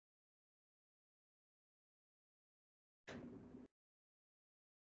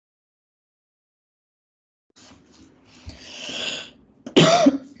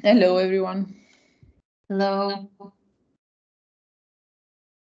Hello, everyone. Hello.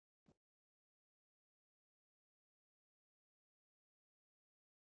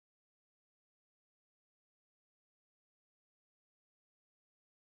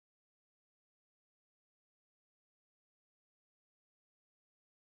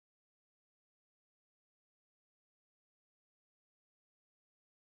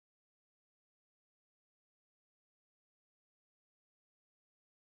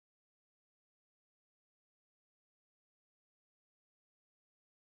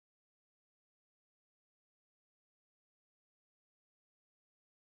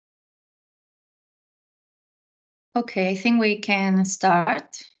 Okay, I think we can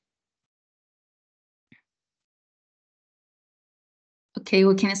start. Okay,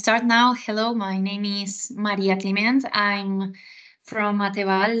 we can start now. Hello, my name is Maria Clement. I'm from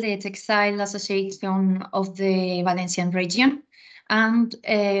Ateval, the Textile Association of the Valencian region, and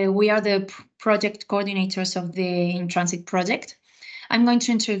we are the project coordinators of the In Transit project. I'm going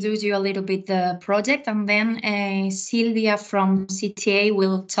to introduce you a little bit the project, and then Silvia from CTA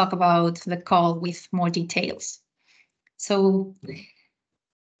will talk about the call with more details. So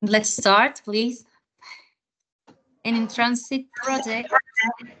let's start, please. An In Transit project,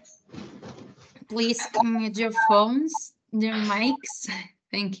 please mute your phones, your mics.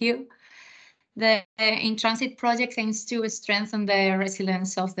 Thank you. The In Transit project aims to strengthen the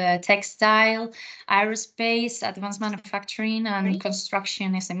resilience of the textile, aerospace, advanced manufacturing, and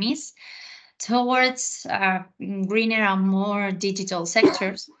construction SMEs towards greener and more digital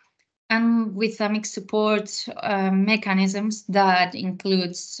sectors, and with mixed support mechanisms that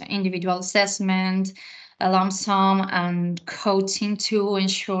includes individual assessment, a lump sum, and coaching to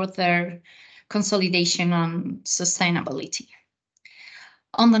ensure their consolidation and sustainability.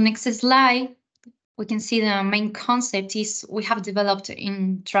 On the next slide, we can see the main concept is we have developed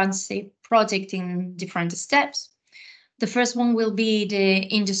In Transit project in different steps. The first one will be the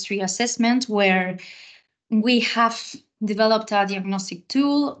industry assessment, where we have developed a diagnostic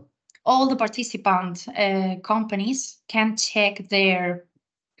tool. All the participant companies can check their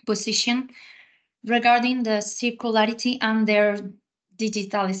position regarding the circularity and their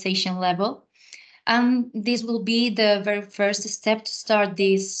digitalization level. And this will be the very first step to start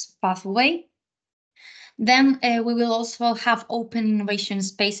this pathway. Then we will also have open innovation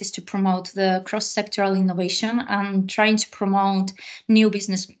spaces to promote the cross-sectoral innovation and trying to promote new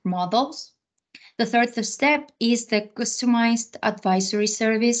business models. The third step is the customized advisory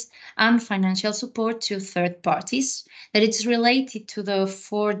service and financial support to third parties that it's related to the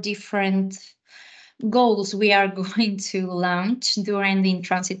 4 different goals we are going to launch during the In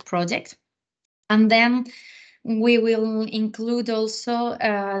Transit project. And then we will include also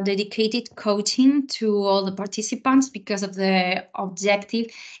dedicated coaching to all the participants, because of the objective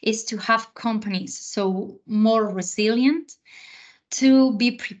is to have companies so more resilient, to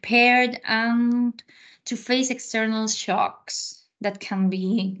be prepared, and to face external shocks that can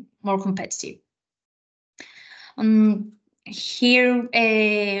be more competitive. Here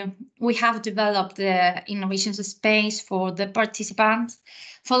we have developed the innovation space for the participants,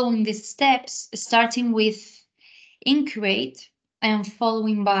 following these steps, starting with incubate and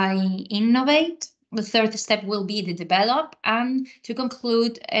following by innovate. The third step will be the develop, and to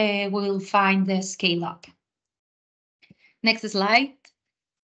conclude, we'll find the scale up. Next slide.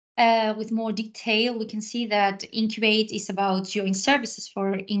 With more detail, we can see that Incubate is about joint services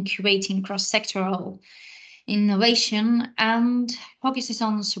for incubating cross-sectoral innovation and focuses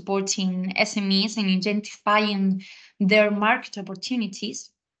on supporting SMEs and identifying their market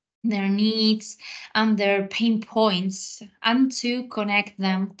opportunities, their needs, and their pain points, and to connect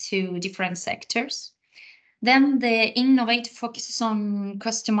them to different sectors. Then the Innovate focuses on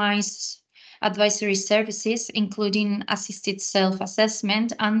customized advisory services, including assisted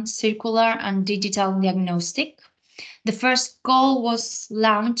self-assessment and circular and digital diagnostic. The first goal was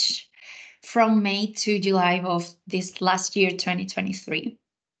launched from May to July of this last year, 2023.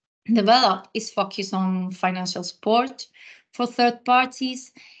 Develop is focused on financial support for third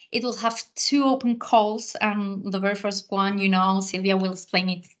parties. It will have 2 open calls, and the very first one, Silvia will explain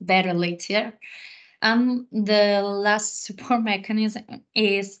it better later. And the last support mechanism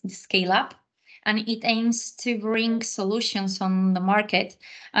is the scale up, and it aims to bring solutions on the market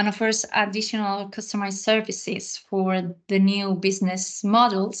and offers additional customized services for the new business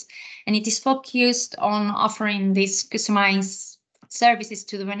models. And it is focused on offering these customized services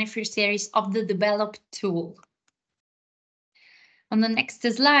to the beneficiaries of the developed tool. On the next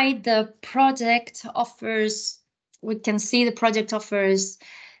slide, we can see the project offers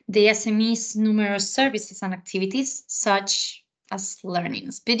the SMEs numerous services and activities, such as learning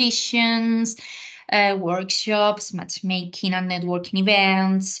expeditions, workshops, matchmaking and networking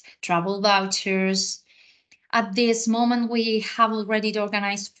events, travel vouchers. At this moment, we have already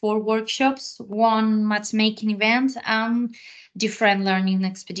organized 4 workshops, 1 matchmaking event, and different learning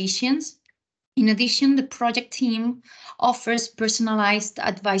expeditions. In addition, the project team offers personalized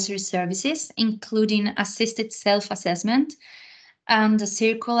advisory services, including assisted self-assessment and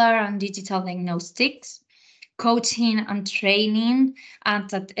circular and digital diagnostics, coaching and training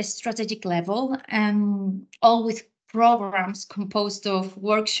at a strategic level, and all with programs composed of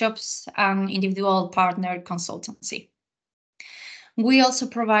workshops and individual partner consultancy. We also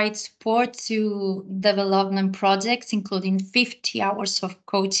provide support to development projects, including 50 hours of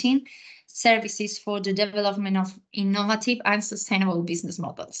coaching, services for the development of innovative and sustainable business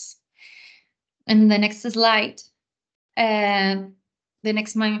models. And the next slide,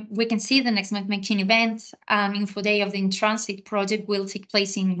 we can see the next matchmaking event, Info Day of the In-Transit project will take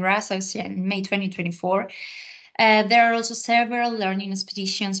place in Grasse in May 2024. There are also several learning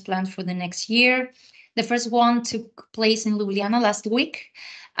expeditions planned for the next year. The first one took place in Ljubljana last week,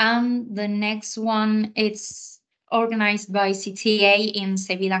 and the next one is organized by CTA in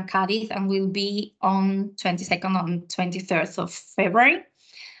Seville and Cádiz and will be on 22nd and 23rd of February.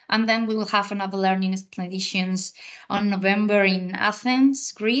 And then we will have another learning expeditions on November in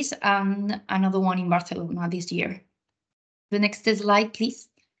Athens, Greece, and another one in Barcelona this year. The next slide, please.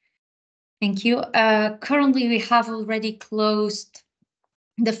 Thank you. Currently, we have already closed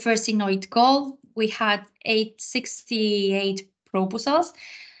the first Innovate call. We had 868 proposals,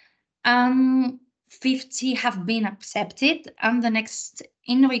 and 50 have been accepted, and the next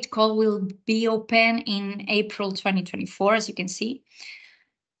Innovate call will be open in April 2024, as you can see.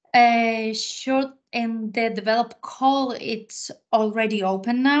 Short and the develop call, it's already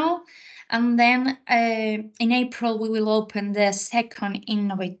open now. And then in April, we will open the second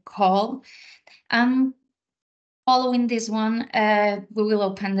Innovate call. And following this one, we will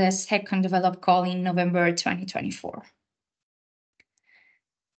open the second develop call in November 2024.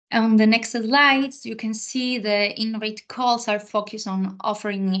 On the next slides, you can see the Innovate calls are focused on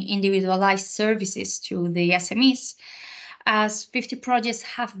offering individualized services to the SMEs. As 50 projects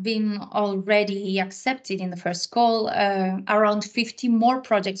have been already accepted in the first call, around 50 more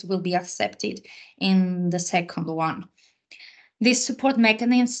projects will be accepted in the second one. This support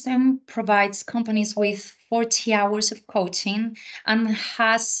mechanism provides companies with 40 hours of coaching and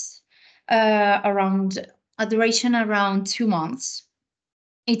has a duration around 2 months.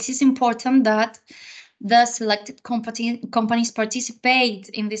 It is important that the selected companies participate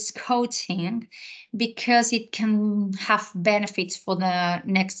in this coaching because it can have benefits for the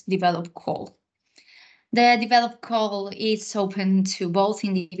next develop call. The develop call is open to both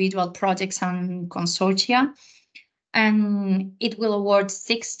individual projects and consortia, and it will award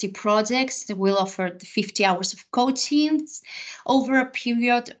 60 projects that will offer 50 hours of coaching over a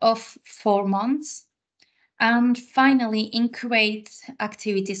period of 4 months. And finally, incubate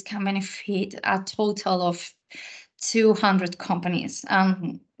activities can benefit a total of 200 companies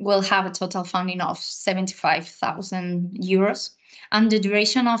and will have a total funding of 75,000 euros. And the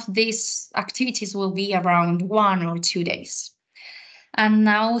duration of these activities will be around 1 or 2 days. And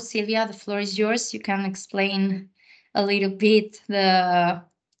now, Silvia, the floor is yours. You can explain a little bit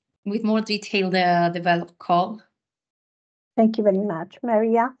with more detail the develop call. Thank you very much,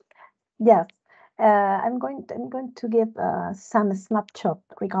 Maria. Yes. I'm going to give some snapshot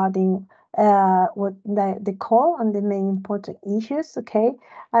regarding what the call and the main important issues. Okay,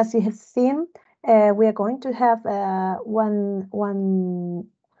 as you have seen, we are going to have one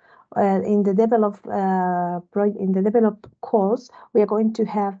in the develop calls. We are going to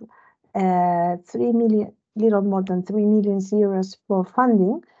have 3 million, little more than 3 million euros for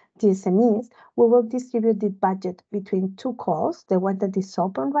funding the SMEs. We will distribute the budget between 2 calls. The one that is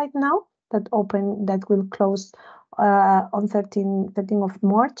open right now, that will close on 13th of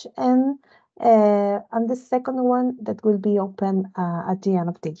March, and the second one that will be open at the end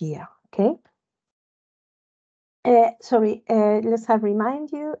of the year. Okay. Let's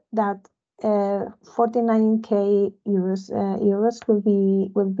remind you that 49k euros will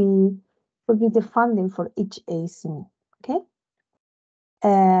be the funding for each SME. Okay.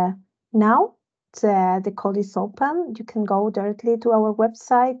 Now. The call is open. You can go directly to our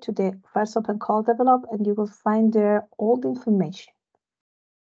website, to the first open call develop, and you will find there all the information.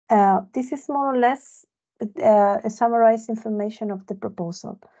 This is more or less a summarized information of the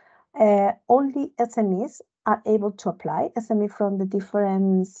proposal. All the SMEs are able to apply, SME from the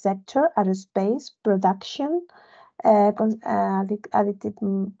different sector, aerospace, production,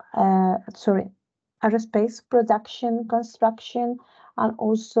 aerospace production, construction, and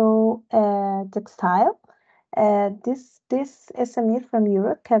also textile. This SME from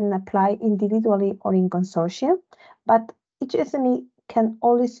Europe can apply individually or in consortium, but each SME can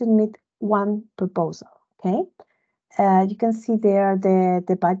only submit one proposal. Okay, you can see there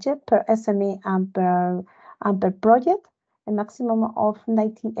the budget per SME and per project. A maximum of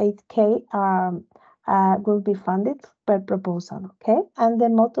 98K will be funded per proposal. Okay, and the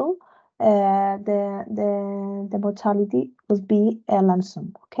model, the modality will be a lump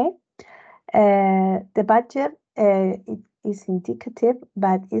sum. Okay, the budget it is indicative,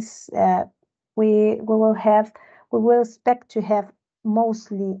 but is we will expect to have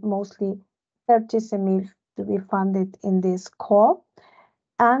mostly 30 SMEs to be funded in this call,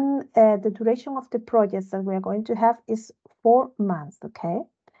 and the duration of the projects that we are going to have is 4 months. Okay,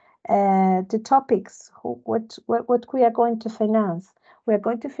 the topics what we are going to finance. We are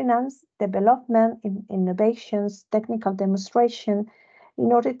going to finance development, innovations, technical demonstration,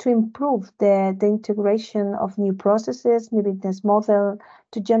 in order to improve the integration of new processes, new business model,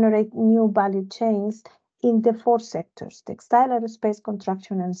 to generate new value chains in the 4 sectors: textile, aerospace,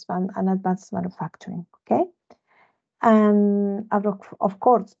 construction, and advanced manufacturing. Okay, and of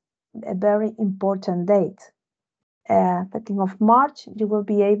course, a very important date. 13th of March, you will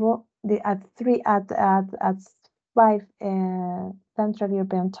be able at 5 Central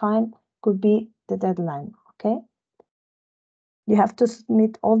European time could be the deadline. Okay, you have to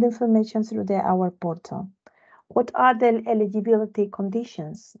submit all the information through our portal. What are the eligibility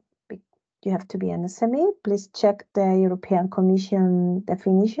conditions? You have to be an SME. Please check the European Commission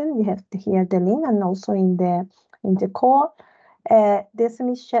definition. You have here the link, and also in the call. The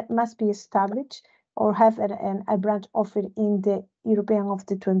SME must be established or have a branch offered in the European of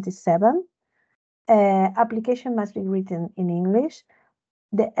the 27. Application must be written in English.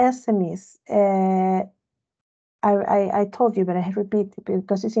 The SMEs, I told you, but I repeat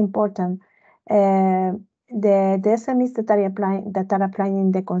because it's important. The SMEs that are applying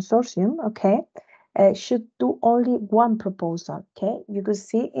in the consortium, okay, should do only one proposal. Okay, you can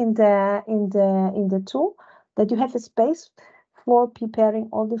see in the tool that you have a space for preparing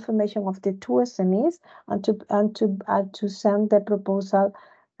all the information of the 2 SMEs and to send the proposal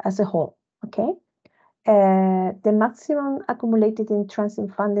as a whole. Okay, the maximum accumulated in transit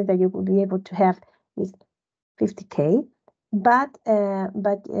funding that you will be able to have is 50K. But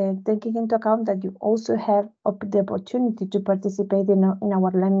taking into account that you also have the opportunity to participate in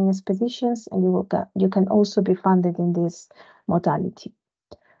our learning expeditions, and you can also be funded in this modality.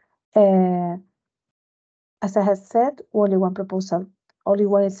 As I have said, only one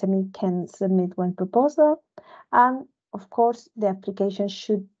SME can submit one proposal, and of course the application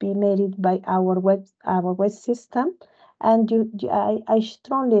should be made by our web system. And I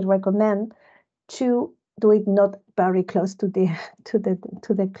strongly recommend to do it not very close to the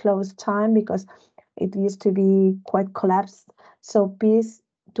close time, because it used to be quite collapsed. So please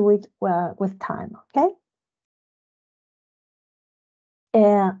do it with time. Okay.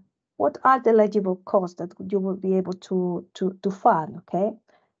 What are the eligible costs that you will be able to fund? Okay.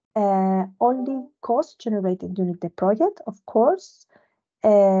 Only costs generated during the project, of course.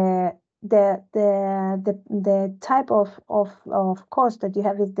 The type of cost that you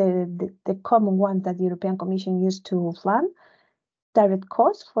have is the common one that the European Commission used to fund. Direct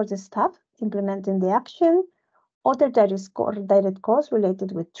costs for the staff implementing the action, other direct costs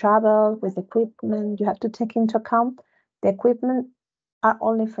related with travel, with equipment. You have to take into account the equipment are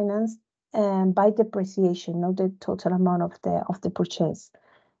only financed by depreciation, not the total amount of the purchase.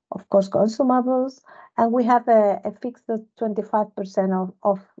 Of course, consumables, and we have a fixed 25%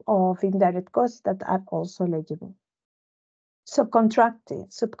 of indirect costs that are also eligible. Subcontracting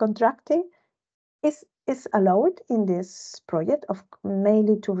is allowed in this project,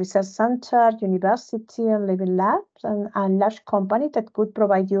 mainly to research center, university, and living labs, and large company that could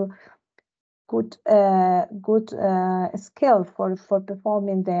provide you good skill for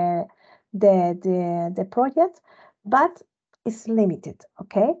performing the project, but it's limited.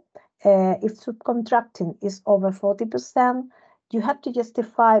 Okay, if subcontracting is over 40%, you have to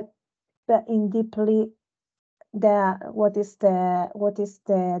justify in deeply what is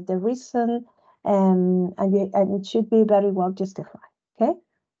the reason, and it should be very well justified. Okay,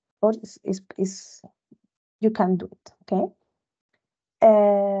 or is you can do it. Okay.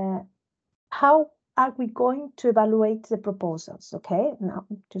 How are we going to evaluate the proposals? Okay, now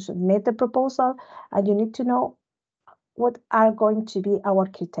to submit the proposal, and you need to know what are going to be our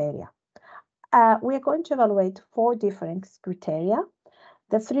criteria. We are going to evaluate 4 different criteria.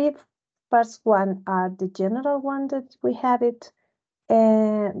 The 3 first one are the general one that we have it.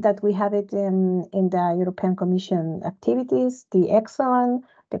 that we have it in the European Commission activities, the excellence,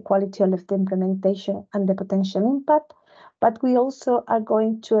 the quality of the implementation, and the potential impact. But we also are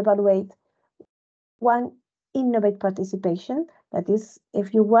going to evaluate one Innovate participation. That is,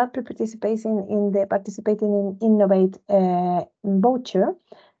 if you were participating in Innovate voucher,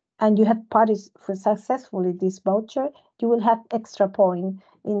 and you have participated successfully this voucher, you will have extra point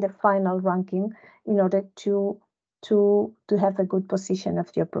in the final ranking in order to have a good position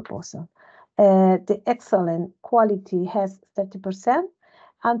of your proposal. The excellent quality has 30%,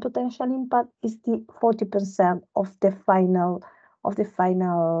 and potential impact is the 40% of the final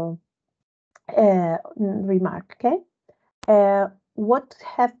remark. Okay, what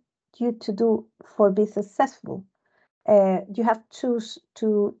have you to do for be successful? You have to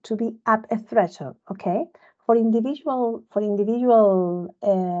be at a threshold. Okay, for individual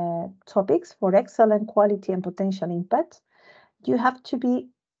topics, for excellent quality and potential impact, you have to be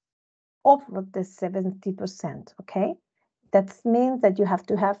over the 70%. Okay, that means that you have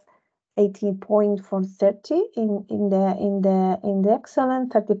to have 18 point for 30 in the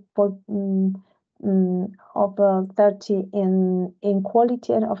excellent, 30 for over 30 in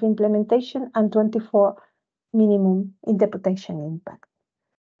quality of implementation, and 24 minimum in the potential impact.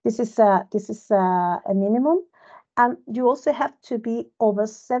 This is a minimum, and you also have to be over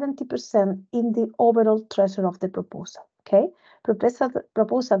 70% in the overall threshold of the proposal. Okay,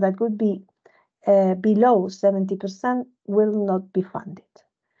 proposal that would be below 70% will not be funded.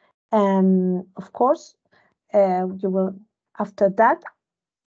 And of course, you will, after that,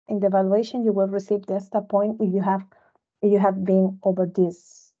 in the evaluation, you will receive the extra point if you have been over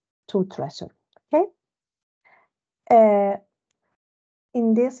these two thresholds. Okay.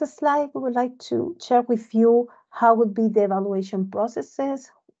 In this slide, we would like to share with you how would be the evaluation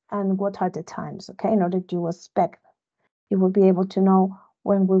processes and what are the times. Okay, in order to expect, you will be able to know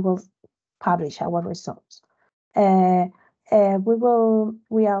when we will publish our results. We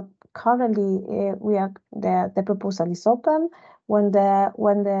are currently the proposal is open. When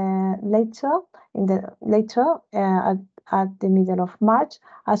at the middle of March,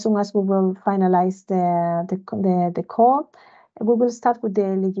 as soon as we will finalize the call, we will start with the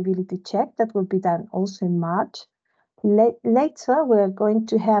eligibility check that will be done also in March. Later, we are going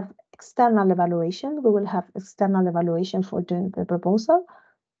to have external evaluation. We will have external evaluation for doing the proposal,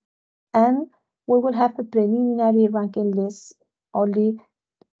 and we will have a preliminary ranking list only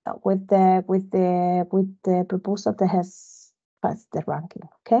with the proposal that has passed the ranking.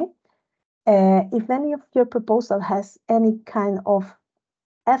 Okay. If any of your proposal has any kind of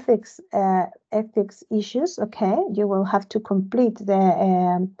ethics issues, okay, you will have to complete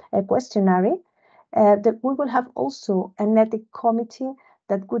the questionnaire. That we will have also an ethics committee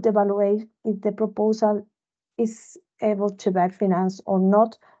that could evaluate if the proposal is able to be financed or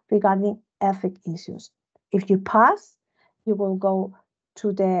not regarding ethics issues. If you pass, you will go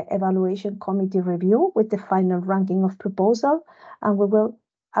to the evaluation committee review with the final ranking of proposal, and we will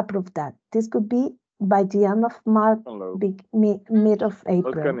approve that. This could be by the end of March, mid of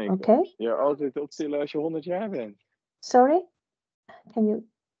April. Okay? Je altijd opstellen als je 100 jaar bent. Sorry? Can you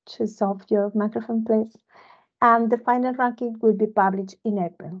choose off your microphone, please? And the final ranking will be published in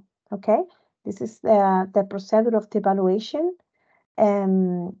April. Okay? This is the procedure of the evaluation.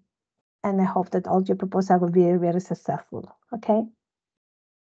 And I hope that all your proposals will be very, very successful. Okay?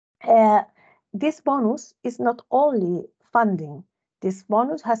 This bonus is not only funding. This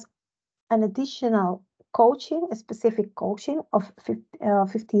bonus has an additional coaching, a specific coaching of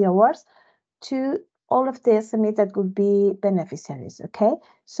 50 hours to all of the SMEs that would be beneficiaries. Okay,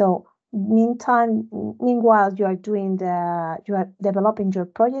 so meanwhile you are developing your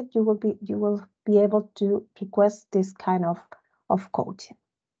project, you will be able to request this kind of coaching.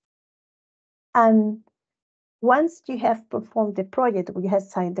 And once you have performed the project, you have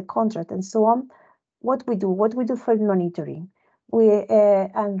signed the contract and so on, what we do for monitoring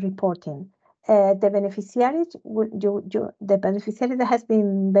and reporting. The beneficiary, the beneficiary that has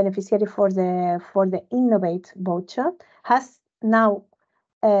been beneficiary for the Innovate voucher has now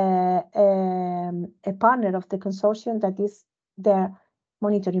a partner of the consortium that is their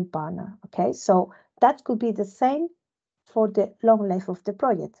monitoring partner. Okay, so that could be the same for the long life of the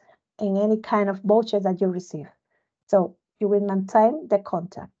project in any kind of voucher that you receive. So you will maintain the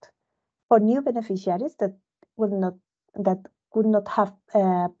contact. For new beneficiaries that could not have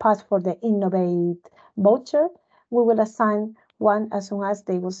passed for the Innovate voucher, we will assign one as soon as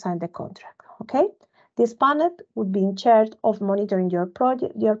they will sign the contract. Okay, this partner would be in charge of monitoring your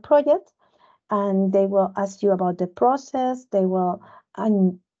project, and they will ask you about the process. They will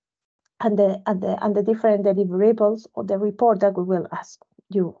and the different deliverables or the report that we will ask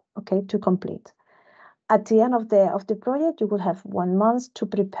you, okay, to complete. At the end of the project, you will have 1 month to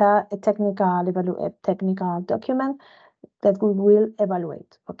prepare a technical document that we will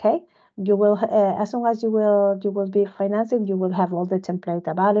evaluate. Okay, you will as long as you will be financing, you will have all the template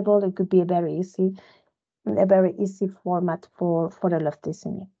available. It could be a very easy format for all of this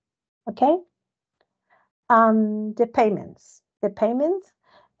in it. Okay. The payments.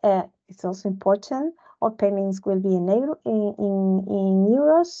 It's also important. All payments will be in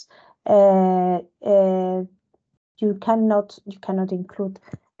euros. You cannot include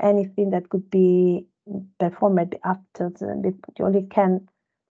anything that could be performed after you only can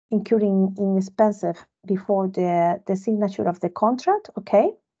including in expensive before the signature of the contract.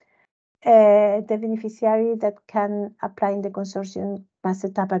 Okay. The beneficiary that can apply in the consortium must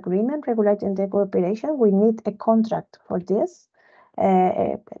set up agreement regulating the cooperation. We need a contract for this.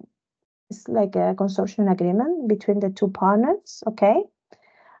 It's like a consortium agreement between the two partners. Okay.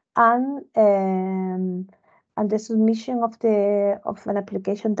 And the submission of an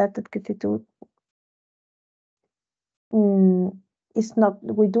application that is not.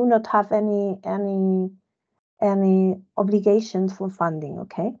 We do not have any obligations for funding.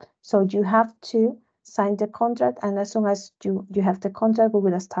 Okay, so you have to sign the contract, and as soon as you have the contract, we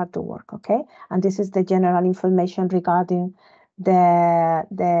will start to work. Okay, and this is the general information regarding the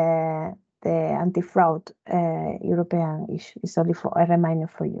anti-fraud European issue. It's only for a reminder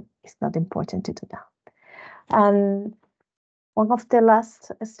for you. It's not important to do that. And one of the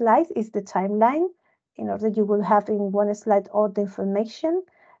last slides is the timeline. In order, you will have in one slide all the information.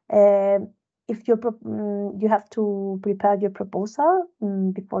 If you have to prepare your proposal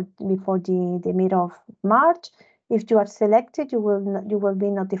before the middle of March. If you are selected, you will be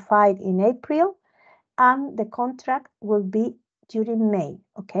notified in April, and the contract will be during May.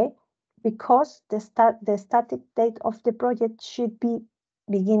 Okay, because the starting date of the project should be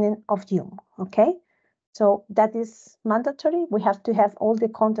beginning of June. Okay, so that is mandatory. We have to have all the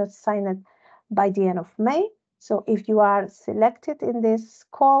contracts signed by the end of May. So if you are selected in this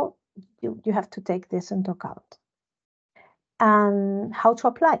call, you have to take this into account. And how to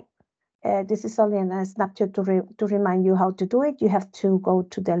apply. This is only a snapshot to remind you how to do it. You have to go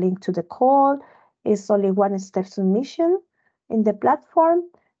to the link to the call. It's only one step submission in the platform.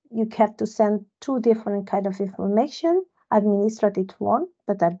 You have to send 2 different kind of information, administrative form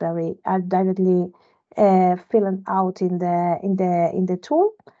that are directly filled out in the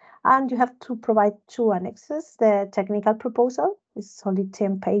tool. And you have to provide 2 annexes, the technical proposal, it's only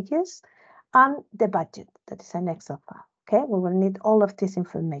 10 pages, and the budget, that is an Excel file. Okay, we will need all of this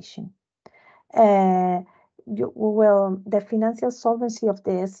information. The financial solvency of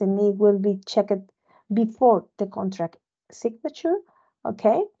the SME will be checked before the contract signature.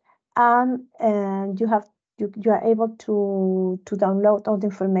 Okay, and you are able to download all the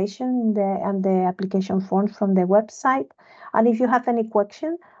information and the application form from the website. And if you have any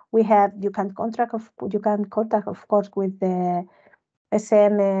question, you can contact of course with the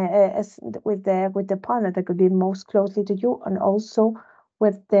SM with the partner that could be most closely to you, and also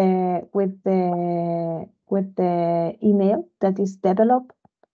with the email that is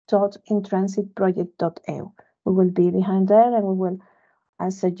develop.intransitproject.eu. We will be behind there, and we will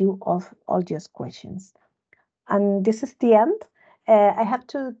answer you of all your questions. And this is the end. I have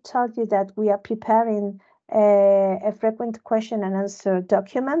to tell you that we are preparing a frequent question and answer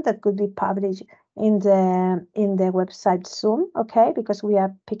document that could be published in the website soon. Okay, because we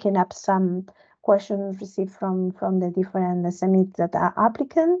are picking up some questions received from the different SMEs that are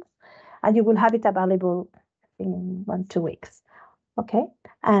applicants, and you will have it available in 1-2 weeks. Okay,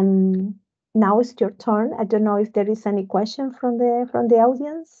 and now it's your turn. I don't know if there is any question from the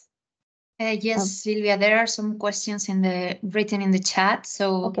audience. Yes, Silvia, there are some questions written in the chat.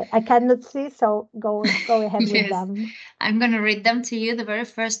 So okay, I cannot see, so go ahead with them. I'm going to read them to you. The very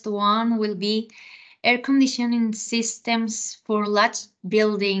first one will be: air conditioning systems for large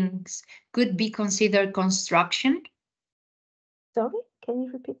buildings could be considered construction. Sorry, can you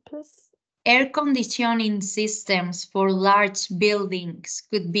repeat, please? Air conditioning systems for large buildings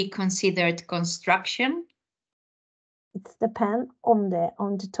could be considered construction. It depends on the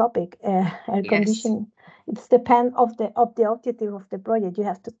topic. Air conditioning. It depends of the objective of the project. You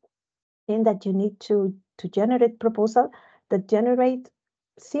have to think that you need to generate proposal that generate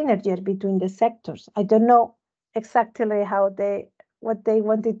synergy between the sectors. I don't know exactly what they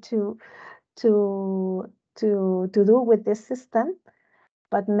wanted to do with this system,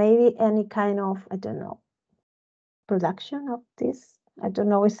 but maybe any kind of, I don't know, production of this. I don't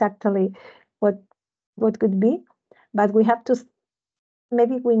know exactly what could be, but we have to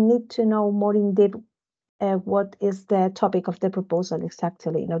maybe we need to know more in depth what is the topic of the proposal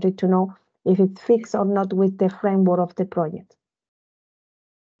exactly in order to know if it fits or not with the framework of the project.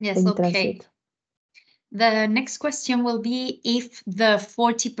 Yes, okay. The next question will be if the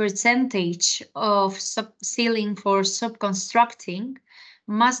 40% of ceiling for subconstructing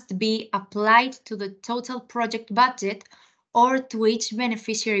must be applied to the total project budget or to each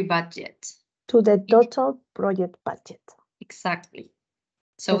beneficiary budget. To the total project budget. Exactly.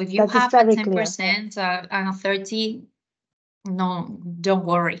 So if you have a 10% and a 30%, no, don't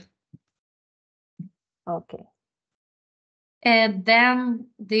worry. Okay. And then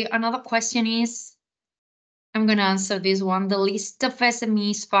another question is, I'm going to answer this one. The list of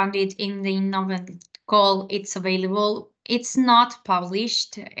SMEs funded in the Innovate call, it's available. It's not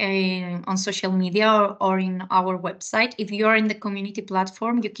published on social media or in our website. If you are in the community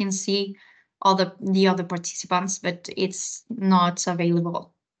platform, you can see all the other participants, but it's not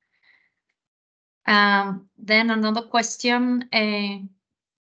available. Then another question,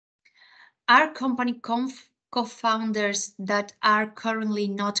 are company co-founders that are currently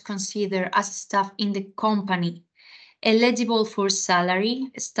not considered as staff in the company eligible for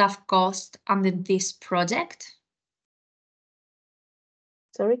salary, staff cost under this project?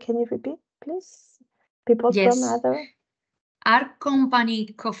 Sorry, can you repeat, please? People Yes. from other? Are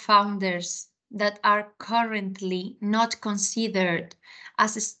company co-founders that are currently not considered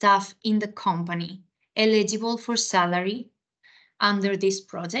as staff in the company eligible for salary under this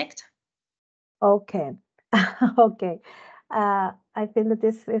project? Okay. Okay. I think that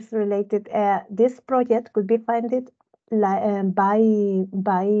this is related. This project could be funded by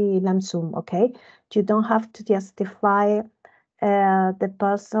lump sum. Okay, you don't have to justify the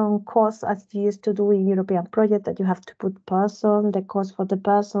person cost as you used to do in European project, that you have to put person, the cost for the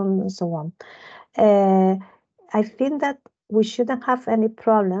person, and so on. I think that we shouldn't have any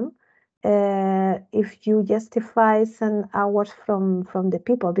problem if you justify some hours from the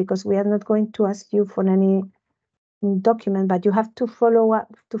people, because we are not going to ask you for any document, but you have to follow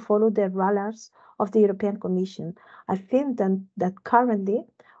the rules of the European Commission. I think that currently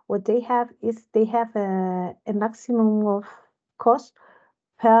what they have is they have a maximum of cost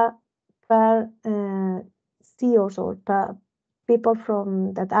per CEOs or per people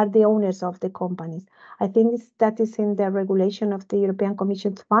from that are the owners of the companies. I think that is in the regulation of the European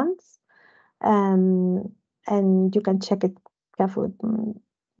Commission funds, and you can check it carefully.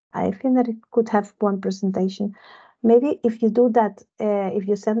 I think that it could have one presentation. Maybe if you do that, if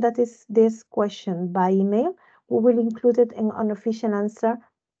you send that this question by email, we will include it in an official answer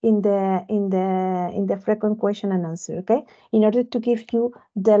in the frequent question and answer. Okay, in order to give you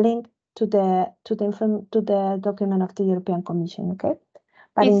the link to the document of the European Commission. Okay,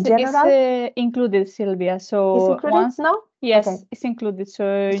 but in general, it's included, Silvia. So it's included once now. Yes, okay. It's included.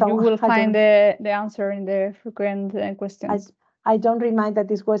 So you will find the answer in the frequent questions. I don't remind that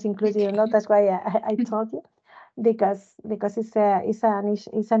this was included or not. That's why I told you, because it's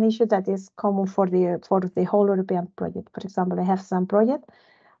an issue that is common for the whole European project. For example, I have some project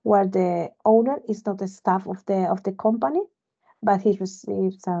where the owner is not the staff of the company, but he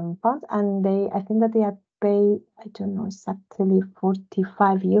receives some funds, and I think that they are paid, I don't know exactly,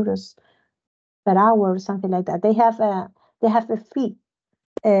 45 euros per hour or something like that. They have a fee.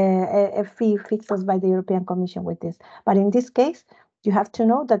 A fee fixed by the European Commission with this. But in this case, you have to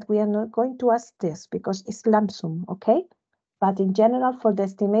know that we are not going to ask this because it's lump sum, okay? But in general, for the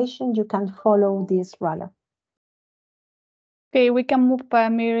estimation, you can follow this ruler. Okay, we can move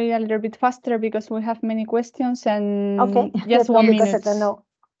maybe a little bit faster because we have many questions and okay. Just 1 minute. Because I don't know.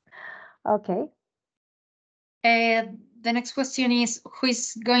 Okay. The next question is, who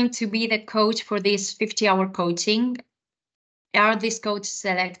is going to be the coach for this 50-hour coaching? Are these coaches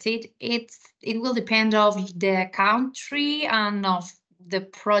selected? It will depend of the country and of the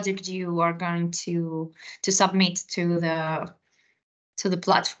project you are going to submit to the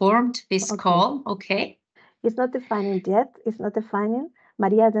platform, to this call. Okay. It's not defining yet. It's not defining.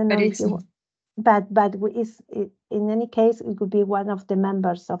 Maria, I don't know if you. But in any case, it could be one of the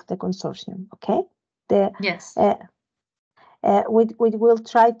members of the consortium. Okay. Yes. We will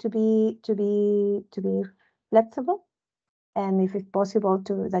try to be flexible. And if it's possible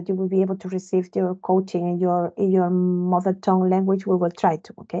that you will be able to receive your coaching in your mother tongue language, we will try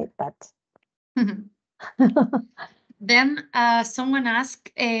to. Okay, but then someone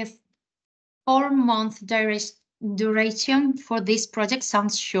asked if 4-month duration for this project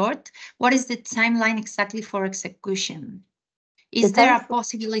sounds short. What is the timeline exactly for execution? Is there a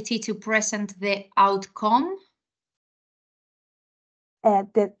possibility to present the outcome?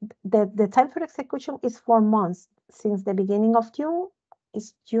 The time for execution is 4 months since the beginning of June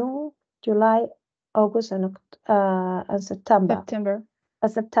is June, July, August, and September.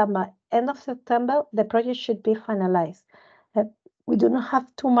 September. End of September, the project should be finalized. We do not have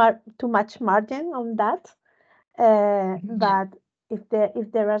too much margin on that, but if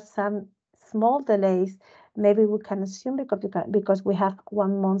there are some small delays, maybe we can assume because we have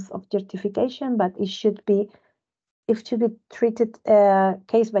 1 month of certification, but it should be treated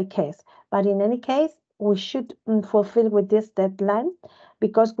case by case. But in any case, we should fulfill with this deadline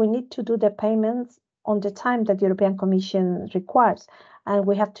because we need to do the payments on the time that the European Commission requires, and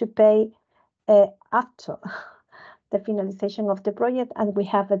we have to pay after the finalization of the project, and we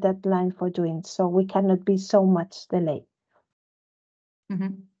have a deadline for doing so. We cannot be so much delayed.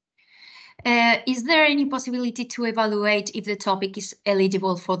 Is there any possibility to evaluate if the topic is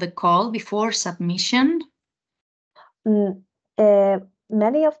eligible for the call before submission?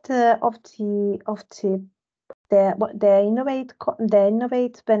 Many of the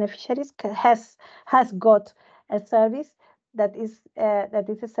Innovate beneficiaries has got a service that is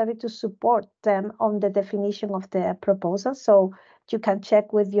a service to support them on the definition of the proposal. So you can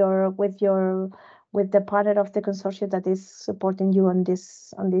check with the partner of the consortium that is supporting you on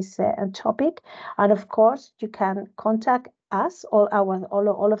this topic, and of course you can contact us, all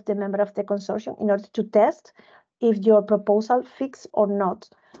of the members of the consortium, in order to test if your proposal fits or not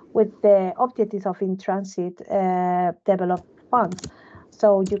with the objectives of in-transit developed funds.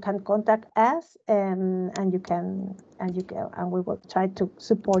 So you can contact us, and we will try to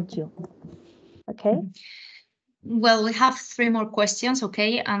support you. Okay. Well, we have 3 more questions,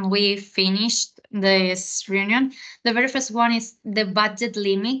 okay, and we finished this reunion. The very first one is the budget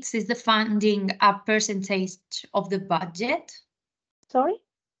limits. Is the funding a percentage of the budget? Sorry?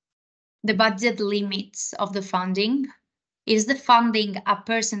 The budget limits of the funding. Is the funding a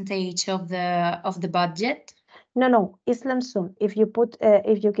percentage of the budget? No, it's lump sum. If you put,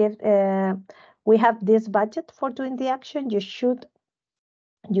 if you give, we have this budget for doing the action. You should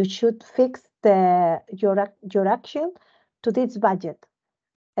fix your action to this budget.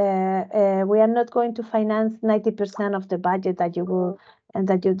 We are not going to finance 90% of the budget that you will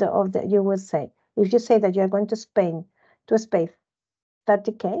you will say. If you say that you are going to spend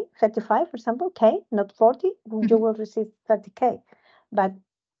 30K, 35, for example, K, not 40, you will receive 30K. But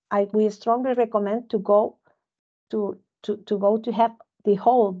we strongly recommend to go to have the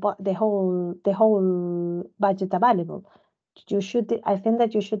whole budget available. I think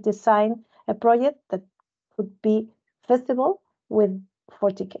that you should design a project that could be feasible with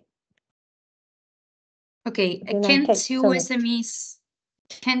 40K. Okay, can two SMEs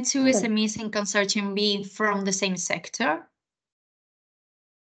in consortium be from the same sector?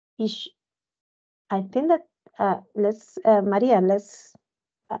 I think that Maria,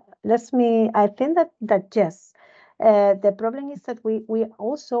 I think that yes. The problem is that we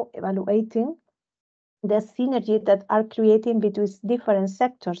also evaluating the synergy that are creating between different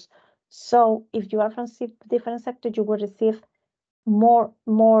sectors. So if you are from different sectors, you will receive more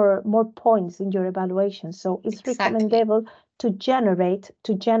points in your evaluation. So it's recommendable to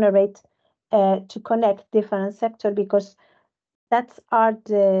connect different sectors, because that's are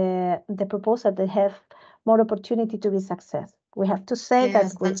the proposals that have more opportunity to be success. We have to say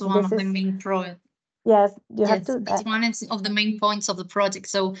that's one of the main projects. Yes, you have to. That's one of the main points of the project.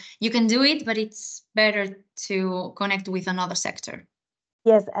 So you can do it, but it's better to connect with another sector.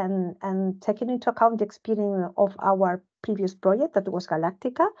 Yes, and taking into account the experience of our previous project, that was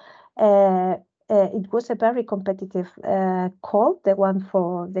Galactica, it was a very competitive call, the one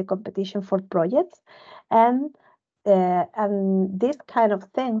for the competition for projects, and this kind of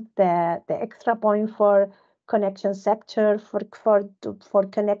things, the extra point for connection sector, for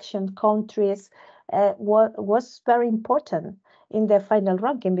connection countries, was very important in the final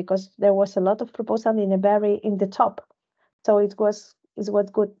ranking, because there was a lot of proposal in the top. So it was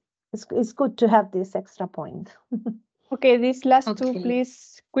good. It's good to have this extra point. Okay, these last 2,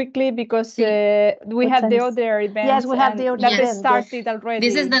 please, quickly, because we have the other events. Yes, we have the other events. Started already.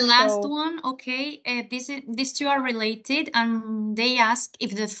 This is the last one. Okay, these 2 are related, and they ask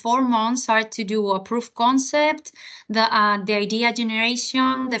if the 4 months are to do a proof concept, the idea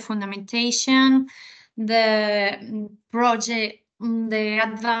generation, the fundamentation, the project, the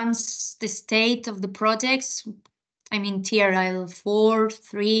advanced state of the projects. I mean, TRL 4,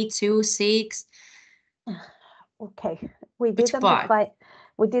 3, 2, 6. Okay, we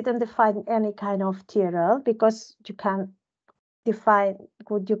didn't define any kind of TRL, because you can define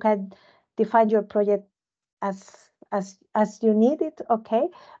your project as you need it. Okay,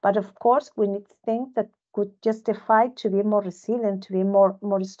 but of course we need things that could justify to be more resilient, to be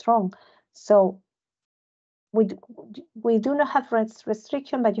more strong. So we do not have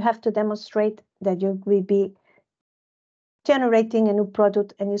restriction, but you have to demonstrate that you will be generating a new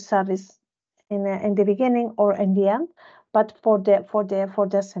product, a new service in the beginning or in the end, but for the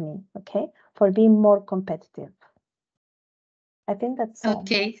SME, okay, for being more competitive. I think that's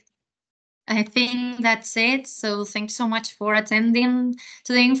okay. I think that's it. So thanks so much for attending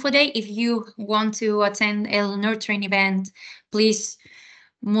to the Info Day. If you want to attend El Nurturing event, please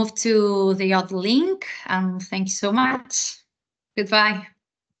move to the other link. Thank you so much. Goodbye.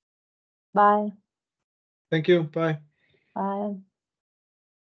 Bye. Thank you. Bye. Bye.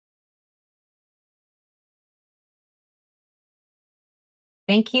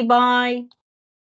 Thank you. Bye.